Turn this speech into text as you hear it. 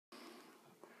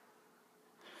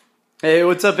Hey,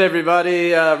 what's up,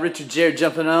 everybody? Richard Jared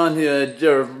jumping on.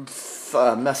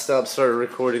 Messed up, started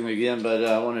recording again, but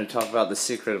I wanted to talk about The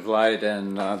Secret of Light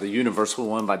and the Universal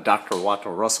One by Dr.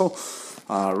 Walter Russell.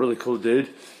 Really cool dude.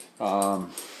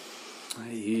 If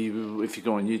you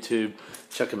go on YouTube,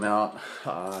 check him out.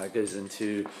 It goes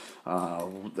into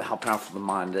how powerful the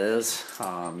mind is,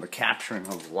 the capturing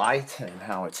of light, and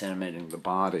how it's animating the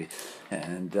body.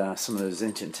 And some of those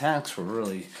ancient texts were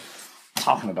really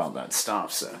talking about that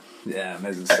stuff. So yeah,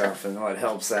 amazing stuff. And what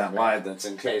helps that light that's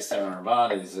encased in our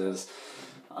bodies is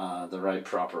the right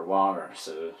proper water.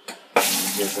 So you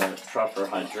get that proper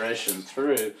hydration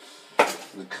through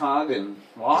the Kangen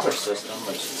water system,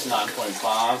 which is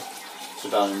 9.5. It's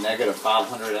about a negative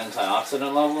 500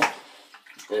 antioxidant level.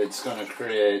 It's going to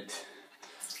create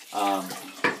a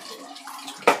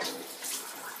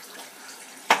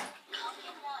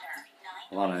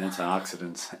lot of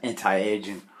antioxidants,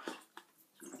 anti-aging.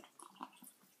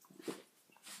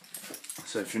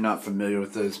 So if you're not familiar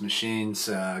with those machines,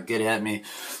 get at me.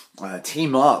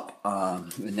 Team up.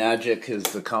 Enagic is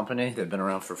the company. They've been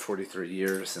around for 43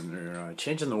 years, and they're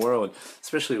changing the world,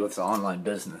 especially with the online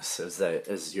business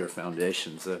as your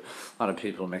foundation. So a lot of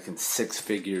people are making 6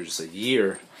 figures a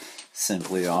year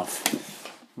simply off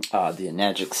the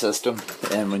Enagic system.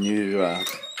 And when you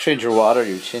change your water,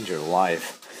 you change your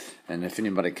life. And if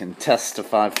anybody can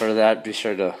testify for that, be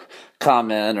sure to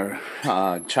comment or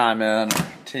chime in or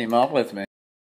team up with me.